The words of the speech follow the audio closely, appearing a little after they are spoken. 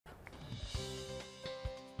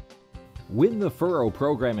Win the Furrow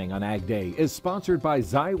programming on Ag Day is sponsored by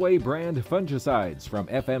Xyway brand fungicides from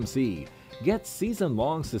FMC. Get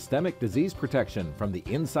season-long systemic disease protection from the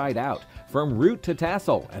inside out, from root to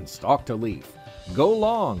tassel and stalk to leaf. Go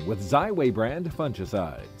long with Xyway brand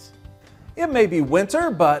fungicides. It may be winter,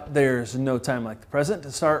 but there's no time like the present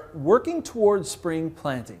to start working towards spring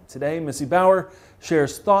planting. Today, Missy Bauer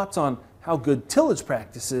shares thoughts on how good tillage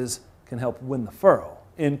practices can help win the furrow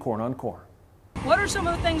in Corn on Corn. What are some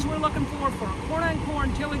of the things we're looking for a corn on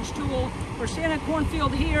corn tillage tool? We're seeing a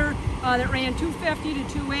cornfield here that ran 250 to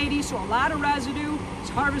 280, so a lot of residue. It's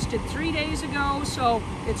harvested 3 days ago, so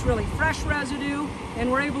it's really fresh residue, and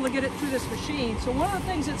we're able to get it through this machine. So one of the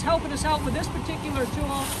things that's helping us out with this particular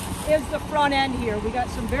tool is the front end here. We got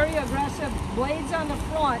some very aggressive blades on the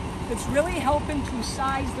front that's really helping to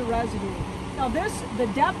size the residue. Now the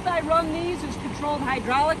depth I run these is controlled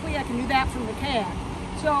hydraulically. I can do that from the cab.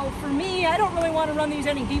 So for me, I don't really want to run these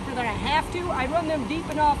any deeper than I have to. I run them deep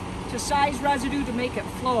enough to size residue to make it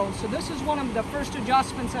flow. So this is one of the first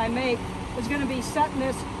adjustments I make, is going to be setting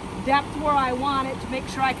this depth where I want it to make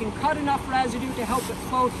sure I can cut enough residue to help it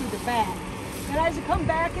flow through the bag. And as I come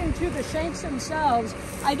back into the shanks themselves,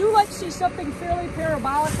 I do like to see something fairly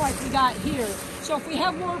parabolic like we got here. So if we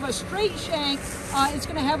have more of a straight shank, it's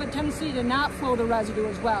going to have a tendency to not flow the residue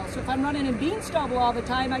as well. So if I'm running in bean stubble all the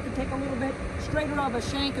time, I can take a little bit straighter of a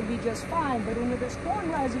shank and be just fine. But into this corn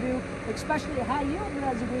residue, especially a high yield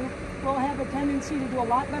residue, we'll have a tendency to do a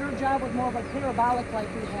lot better job with more of a parabolic like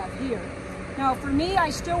we have here. Now for me, I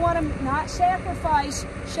still want to not sacrifice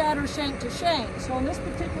shatter shank to shank. So in this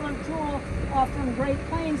particular tool from Great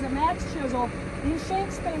Plains, the Max Chisel, these shank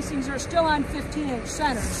spacings are still on 15-inch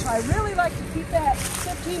centers. So I really like to keep that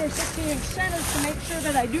 15 or 16-inch centers to make sure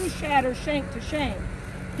that I do shatter shank to shank.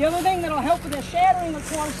 The other thing that'll help with the shattering,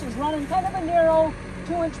 of course, is running kind of a narrow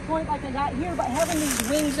 2-inch point like I got here, but having these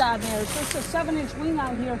wings on there. So it's a 7-inch wing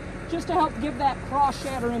on here just to help give that cross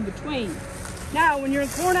shatter in between. Now, when you're in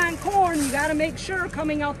corn on corn, you got to make sure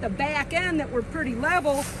coming out the back end that we're pretty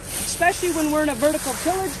level, especially when we're in a vertical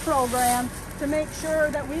tillage program, to make sure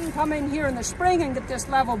that we can come in here in the spring and get this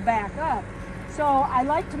leveled back up. So I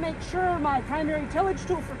like to make sure my primary tillage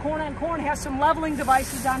tool for corn on corn has some leveling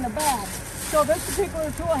devices on the back. So this particular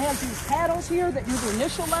tool has these paddles here that do the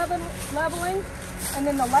initial leveling. And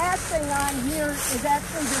then the last thing on here is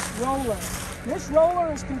actually this roller. This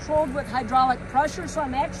roller is controlled with hydraulic pressure, so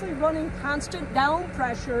I'm actually running constant down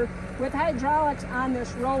pressure with hydraulics on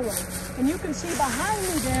this roller. And you can see behind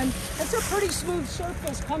me then, it's a pretty smooth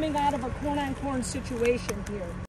surface coming out of a corn on corn situation here.